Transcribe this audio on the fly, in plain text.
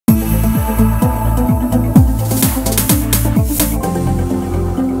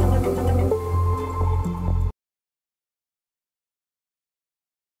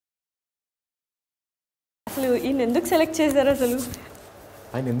అసలు ఈయన ఎందుకు సెలెక్ట్ చేశారు అసలు?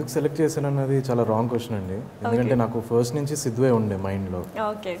 ఆయన ఎందుకు సెలెక్ట్ చేశానన్నది చాలా రాంగ్ క్వశ్చన్ అండి. ఎందుకంటే నాకు ఫస్ట్ నుంచి సిద్ధువే ఉండే మైండ్లో.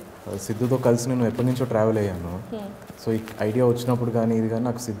 సిద్ధుతో కలిసి నేను ఎప్పటి నుంచో ట్రావెల్ అయ్యాను. సో ఈ ఐడియా వచ్చినప్పుడు కానీ ఇది కానీ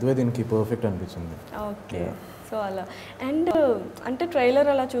నాకు సిద్ధువే దీనికి పర్ఫెక్ట్ అనిపించింది. ఓకే, సో అలా. అండ్ అంటే ట్రైలర్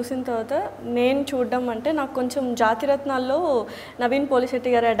అలా చూసిన తర్వాత నేను చూడడం అంటే నాకు కొంచెం జాతిరత్నాల్లో నవీన్ పోలిశెట్టి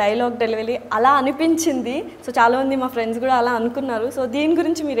గారి డైలాగ్ డెలివరీ అలా అనిపించింది. సో చాలామంది మా ఫ్రెండ్స్ కూడా అలా అనుకున్నారు. సో దీని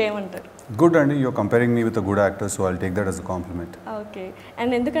గురించి మీరు ఏమంటారు? గుడ్ అండి, you're comparing me with a good actor, so I'll take that as a complement. Okay.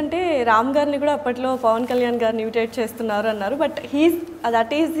 And ఎందుకంటే రామ్ గారిని కూడా అప్పట్లో పవన్ కళ్యాణ్ గారిని ఇమిటేట్ చేస్తున్నారు అన్నారు, but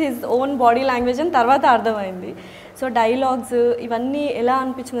that is his own body language అని తర్వాత అర్థమైంది. సో డైలాగ్స్ ఇవన్నీ ఎలా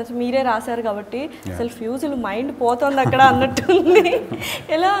అనిపించింది? అసలు మీరే రాశారు కాబట్టి అసలు ఫ్యూజులు మైండ్ పోతుంది అక్కడ అన్నట్టుంది.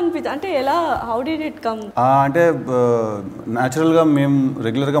 ఎలా అనిపించింది అంటే ఎలా, హౌ డిడ్ ఇట్ కమ్? అంటే న్యాచురల్గా మేము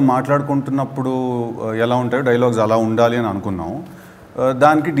రెగ్యులర్గా మాట్లాడుకుంటున్నప్పుడు ఎలా ఉంటాయో డైలాగ్స్ అలా ఉండాలి అని అనుకున్నాం.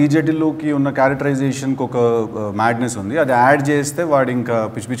 దానికి డీజే టిల్లుకి ఉన్న క్యారెక్టరైజేషన్కి ఒక మ్యాడ్నెస్ ఉంది, అది యాడ్ చేస్తే వాడు ఇంకా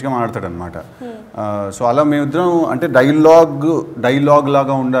పిచ్చి పిచ్చిగా మాట్లాడతాడు అనమాట. సో అలా మేమిద్దరం అంటే డైలాగ్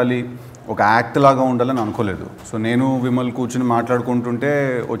లాగా ఉండాలి, ఒక యాక్ట్ లాగా ఉండాలని అనుకోలేదు. సో నేను విమల్ కూర్చుని మాట్లాడుకుంటుంటే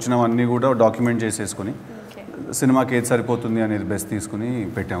వచ్చినవన్నీ కూడా డాక్యుమెంట్ చేసేసుకుని సినిమాకి ఏది సరిపోతుంది అనేది బెస్ట్ తీసుకుని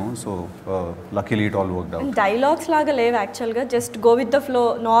పెట్టాము. So luckily it all worked out. Dialogues లాగా లేవు యాక్చువల్గా, just go with the flow.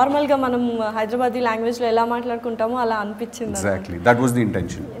 నార్మల్గా మనం హైదరాబాదీ లాంగ్వేజ్లో ఎలా మాట్లాడుకుంటామో అలా అనిపించింది. Exactly, that was the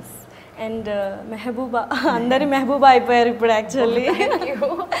intention. And Mehbooba, అందరి మెహబూబా అయిపోయారు ఇప్పుడు యాక్చువల్లీ.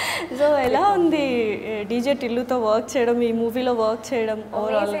 సో ఎలా ఉంది డీజే టిల్లుతో వర్క్ చేయడం, ఈ మూవీలో వర్క్ చేయడం?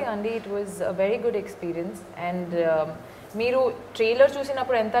 ఓవరాల్ అండి it was a very good experience. And మీరు ట్రైలర్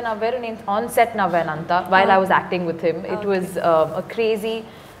చూసినప్పుడు ఎంత నవ్వారు, నేను ఆన్ సెట్ నవ్వాను అంతా while I was acting with him. It was a crazy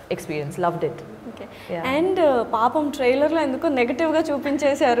experience, loved it. And పాపం ట్రైలర్లో ఎందుకో నెగటివ్గా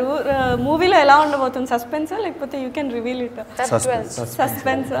చూపించేశారు. మూవీలో ఎలా ఉండబోతుంది? సస్పెన్సా లేకపోతే you can reveal it?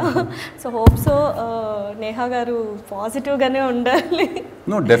 సస్పెన్సా. So hope so Neha గారు పాజిటివ్గానే ఉండాలి.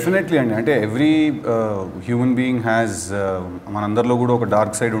 నో, డెఫినెట్లీ అండి. అంటే ఎవ్రీ హ్యూమన్ బీయింగ్ హ్యాస్, మనందరిలో కూడా ఒక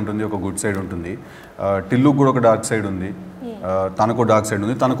డార్క్ సైడ్ ఉంటుంది, ఒక గుడ్ సైడ్ ఉంటుంది. టిల్లుకు కూడా ఒక డార్క్ సైడ్ ఉంది, తనకు డార్క్ సైడ్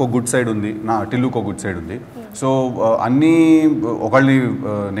ఉంది, తనకు గుడ్ సైడ్ ఉంది, టిల్లుకు ఒక గుడ్ సైడ్ ఉంది. సో అన్నీ ఒకళ్ళని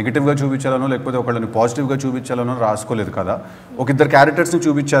నెగిటివ్గా చూపించాలనో లేకపోతే ఒకళ్ళని పాజిటివ్గా చూపించాలనో రాసుకోలేదు కదా. ఒక ఇద్దరు క్యారెక్టర్స్ని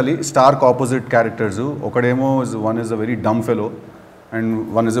చూపించాలి, స్టార్క్ ఆపోజిట్ క్యారెక్టర్స్. ఒకడేమో one is a very dumb fellow and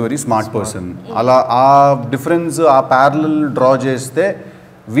one is a very smart person. అలా ఆ డిఫరెన్స్, ఆ ప్యారలల్ డ్రా చేస్తే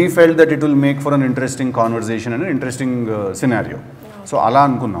we felt that it will make for an interesting conversation and interesting scenario. So అలా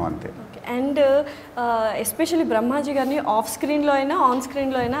అనుకున్నాం అంతే. And especially Brahmaji గారిని of స్క్రీన్లో అయినా ఆన్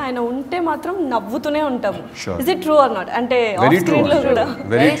స్క్రీన్లో అయినా ఆయన ఉంటే మాత్రం నవ్వుతూనే ఉంటాము. Is it true or not? అంటే ఆఫ్ స్క్రీన్లో కూడా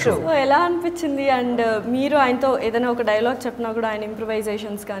ఎలా అనిపించింది? అండ్ మీరు ఆయనతో ఏదైనా ఒక డైలాగ్ చెప్పినా కూడా ఆయన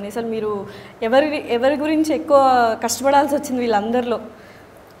ఇంప్రూవైజేషన్స్ కానీ అసలు మీరు ఎవరి గురించి ఎక్కువ కష్టపడాల్సి వచ్చింది వీళ్ళందరిలో?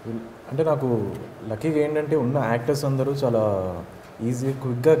 అంటే నాకు లక్కీగా ఏంటంటే ఉన్న యాక్టర్స్ అందరూ చాలా ఈజీ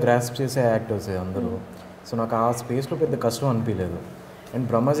క్విక్గా గ్రాస్ప్ చేసే యాక్టర్సే అందరూ. సో నాకు ఆ స్పేస్లో పెద్ద కష్టం అనిపించలేదు. అండ్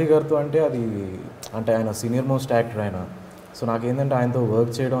బ్రహ్మాజీ గారితో అంటే అది అంటే ఆయన సీనియర్ మోస్ట్ యాక్టర్ ఆయన. సో నాకేంటంటే ఆయనతో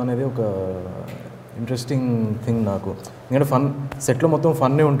వర్క్ చేయడం అనేది ఒక ఇంట్రెస్టింగ్ థింగ్ నాకు. ఎందుకంటే సెట్లో మొత్తం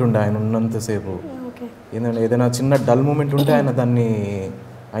ఫన్నే ఉంటుండే ఆయన ఉన్నంతసేపు. ఏంటంటే ఏదైనా చిన్న డల్ మూమెంట్ ఉంటే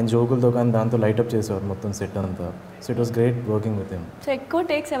ఆయన జోకులతో కానీ దాంతో లైటప్ చేసేవారు మొత్తం సెట్ అంతా. So it was great working with him. So ఎక్కువ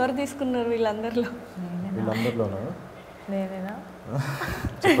టేక్స్ ఎవరు తీసుకున్నారు వీళ్ళందరిలోనా?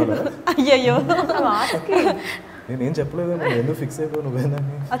 అయ్యయ్యో, నేనేం చెప్పలేదు, ఎందుకు ఫిక్స్ అయిపోయావు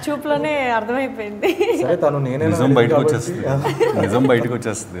నువ్వేందని ఆ చూపులోనే అర్థమైపోయింది. సరే తను నేనే నిజం బయటకు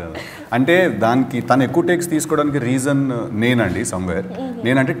వచ్చేస్తుంది కదా. అంటే దానికి తను ఎక్కువ టేక్స్ తీసుకోవడానికి రీజన్ నేనండి సమ్వేర్.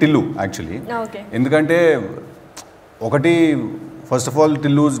 నేనంటే టిల్లు యాక్చువల్లీ. ఎందుకంటే ఒకటి ఫస్ట్ ఆఫ్ ఆల్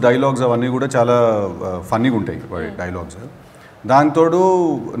టిల్లూస్ డైలాగ్స్ అవన్నీ కూడా చాలా ఫన్నీగా ఉంటాయి డైలాగ్స్. దాంతోడు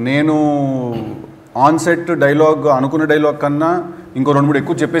నేను ఆన్ సెట్ డైలాగ్ అనుకున్న డైలాగ్ కన్నా ఇంకో 2-3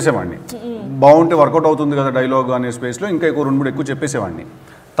 ఎక్కువ చెప్పేసేవాడిని. బాగుంటే వర్కౌట్ అవుతుంది కదా డైలాగ్ అనే స్పేస్లో ఇంకా ఇంకో 2-3 ఎక్కువ చెప్పేసేవాడిని.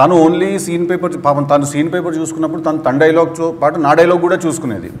 తను ఓన్లీ సీన్ పేపర్, పాపం తను సీన్ పేపర్ చూసుకున్నప్పుడు తన డైలాగ్తో పాటు నా డైలాగ్ కూడా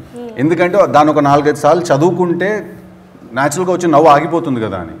చూసుకునేది. ఎందుకంటే దాని ఒక 4-5 సార్లు చదువుకుంటే న్యాచురల్గా వచ్చి నవ్వు ఆగిపోతుంది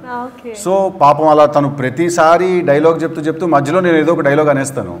కదా అని. సో పాపం అలా తను ప్రతిసారి డైలాగ్ చెప్తూ మధ్యలో నేను ఏదో ఒక డైలాగ్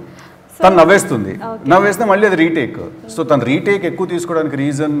అనేస్తాను, తను నవ్వేస్తుంది. నవ్వేస్తే మళ్ళీ అది రీటేక్. సో తను రీటేక్ ఎక్కువ తీసుకోవడానికి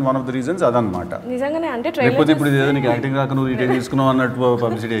వన్ ఆఫ్ ద రీజన్స్ అదనమాట. లేకపోతే ఇప్పుడు ఏదో నీకు యాక్టింగ్ రాక నువ్వు రీటేక్ తీసుకున్నావు అన్నట్టు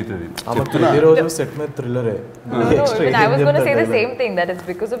పబ్లిసిటీ అవుతుంది.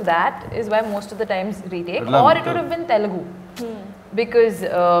 Because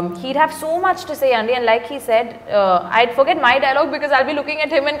he'd have so much to say, Andy, and like he said, I'd forget my dialogue because I'll be looking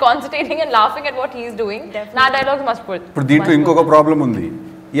at him and concentrating and laughing at what he's doing. నా dialogues must put. ఇప్పుడు దీంట్లో ఇంకొక problem ఉంది.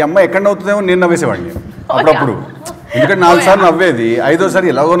 ఈ అమ్మాయి ఎక్కడ అవుతుందేమో నేను నవ్వేసేవాడిని అప్పుడప్పుడు. ఎందుకంటే 4 సార్లు నవ్వేది, 5ఓసారి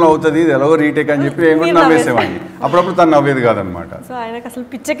ఎలాగో నవ్వుతుంది, ఇది ఎలాగో రీటేక్ అని చెప్పి నేను కూడా నవ్వేసేవాడిని. అప్పుడప్పుడు తను నవ్వేది కాదనమాట. సో ఆయనకు అసలు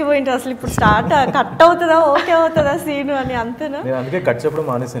పిచ్చకి పోయింది, అసలు ఇప్పుడు స్టార్ట్ కట్ అవుతుందా ఓకే అవుతుందా సీను అని అంతేనా? నేను అందుకే కట్ చెప్పడం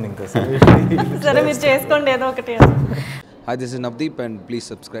మానేసాను ఇంకా. సరే మీరు చేసుకోండి ఏదో ఒకటి. Hi, this is Navdeep and please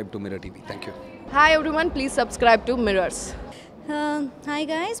subscribe to Mirror TV. Thank you. Hi everyone, please subscribe to Mirrors. Hi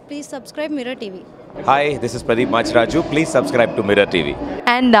guys, please subscribe Mirror TV. Hi, this is Pradeep Machraju. Please subscribe to Mirror TV.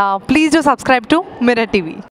 And please do subscribe to Mirror TV.